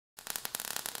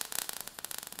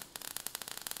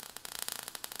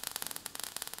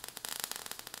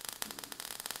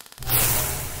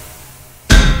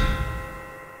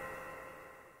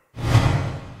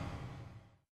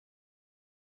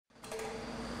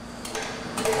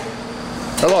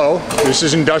Hello, this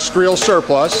is Industrial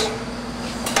Surplus.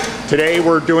 Today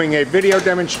we're doing a video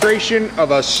demonstration of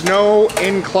a snow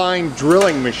incline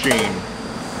drilling machine.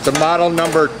 It's a model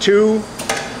number 2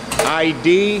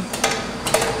 ID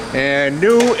and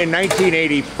new in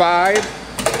 1985.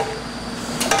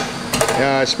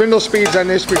 Spindle speeds on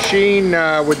this machine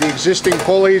with the existing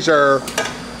pulleys are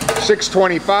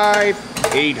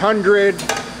 625, 800,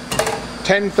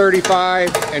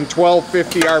 1035, and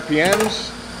 1250 RPMs.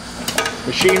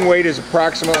 Machine weight is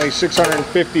approximately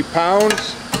 650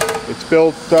 pounds. It's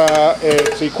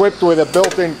it's equipped with a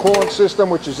built-in coolant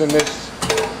system, which is in this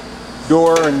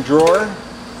door and drawer.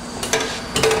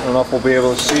 I don't know if we'll be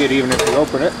able to see it even if we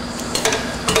open it.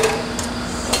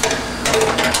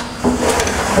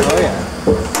 Oh yeah,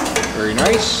 very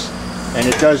nice. And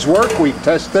it does work, we've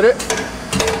tested it.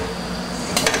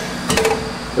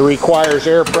 It requires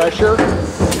air pressure.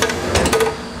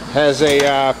 Has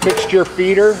a fixture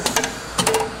feeder.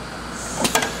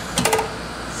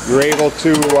 You're able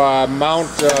to mount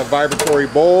a vibratory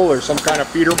bowl or some kind of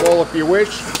feeder bowl if you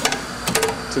wish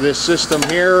to this system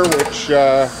here, which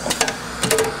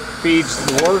feeds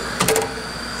the work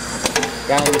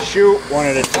down the chute one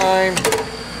at a time.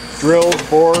 Drills,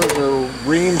 bores, or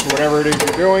reams, whatever it is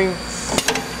you're doing,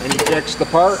 and ejects the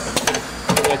part.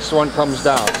 Next one comes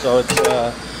down. So it's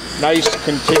a nice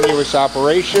continuous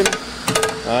operation.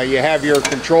 You have your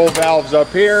control valves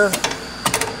up here.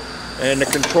 And the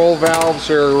control valves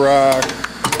are,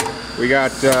 we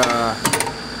got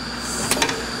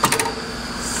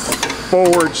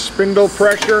forward spindle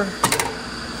pressure,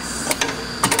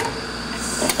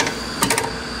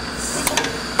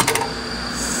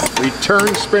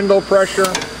 return spindle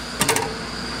pressure,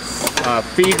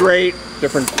 feed rate,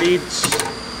 different feeds.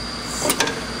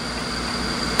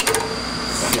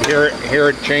 You hear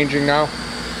it changing now?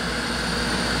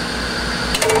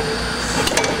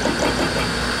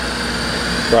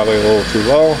 Probably a little too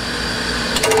low.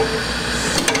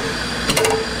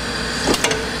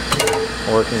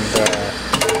 Working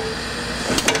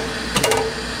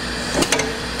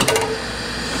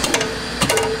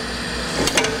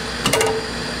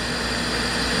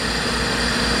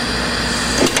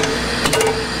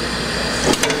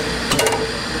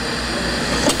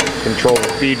control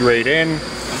the feed rate in.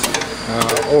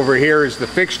 Over here is the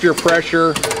fixture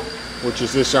pressure, which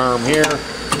is this arm here.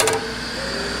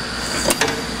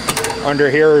 Under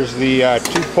here is the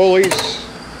 2 pulleys.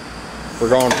 We're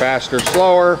going faster,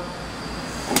 slower.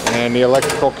 And the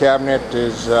electrical cabinet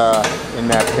is in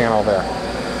that panel there.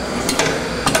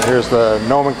 Here's the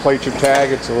nomenclature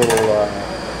tag. It's a little,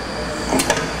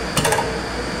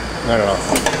 I don't know,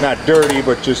 not dirty,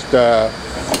 but just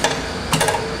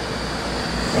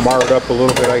marred up a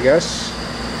little bit, I guess.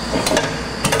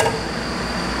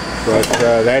 But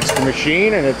that's the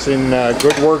machine, and it's in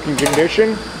good working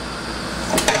condition.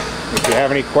 If you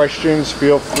have any questions,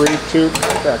 feel free to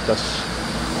contact us.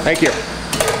 Thank you.